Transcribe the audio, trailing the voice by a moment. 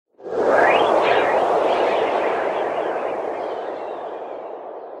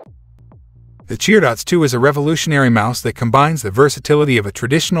The Cheerdots 2 is a revolutionary mouse that combines the versatility of a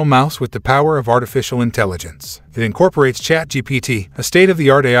traditional mouse with the power of artificial intelligence. It incorporates ChatGPT, a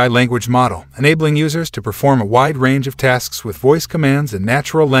state-of-the-art AI language model, enabling users to perform a wide range of tasks with voice commands and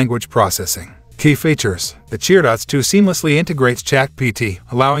natural language processing. Key features: the Cheerdots 2 seamlessly integrates ChatGPT,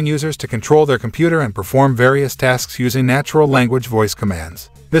 allowing users to control their computer and perform various tasks using natural language voice commands.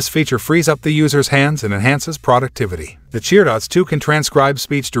 This feature frees up the user's hands and enhances productivity. The Cheerdots 2 can transcribe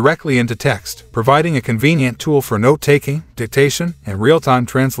speech directly into text, providing a convenient tool for note-taking, dictation, and real-time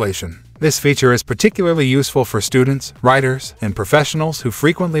translation. This feature is particularly useful for students, writers, and professionals who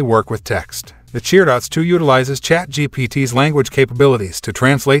frequently work with text. The Cheerdots 2 utilizes ChatGPT's language capabilities to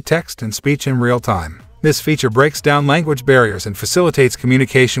translate text and speech in real time. This feature breaks down language barriers and facilitates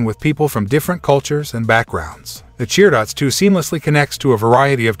communication with people from different cultures and backgrounds. The Cheerdots 2 seamlessly connects to a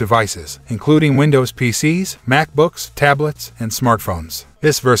variety of devices, including Windows PCs, MacBooks, tablets, and smartphones.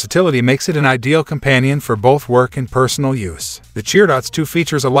 This versatility makes it an ideal companion for both work and personal use. The Cheerdots 2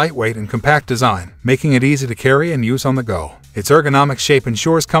 features a lightweight and compact design, making it easy to carry and use on the go. Its ergonomic shape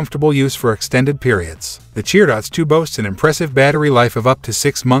ensures comfortable use for extended periods. The Cheerdots 2 boasts an impressive battery life of up to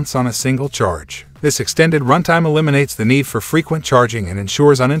 6 months on a single charge. This extended runtime eliminates the need for frequent charging and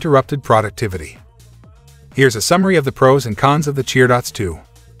ensures uninterrupted productivity. Here's a summary of the pros and cons of the Cheerdots 2.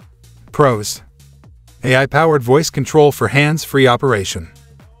 Pros: AI-powered voice control for hands-free operation.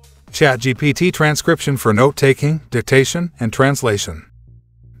 ChatGPT transcription for note-taking, dictation, and translation.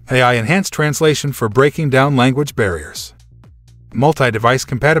 AI-enhanced translation for breaking down language barriers. Multi-device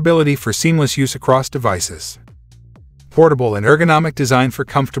compatibility for seamless use across devices. Portable and ergonomic design for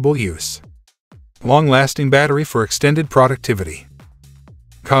comfortable use. Long-lasting battery for extended productivity.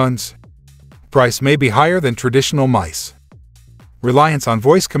 Cons: price may be higher than traditional mice. Reliance on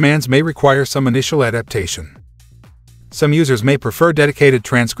voice commands may require some initial adaptation. Some users may prefer dedicated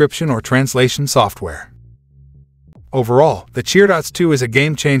transcription or translation software. Overall, the Cheerdots 2 is a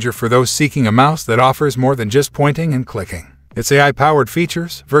game-changer for those seeking a mouse that offers more than just pointing and clicking. Its AI-powered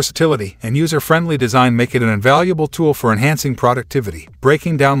features, versatility, and user-friendly design make it an invaluable tool for enhancing productivity,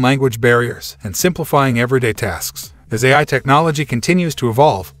 breaking down language barriers, and simplifying everyday tasks. As AI technology continues to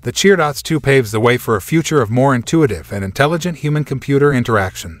evolve, the Cheerdots 2 paves the way for a future of more intuitive and intelligent human-computer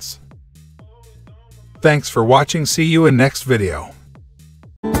interactions. Thanks for watching. See you in next video.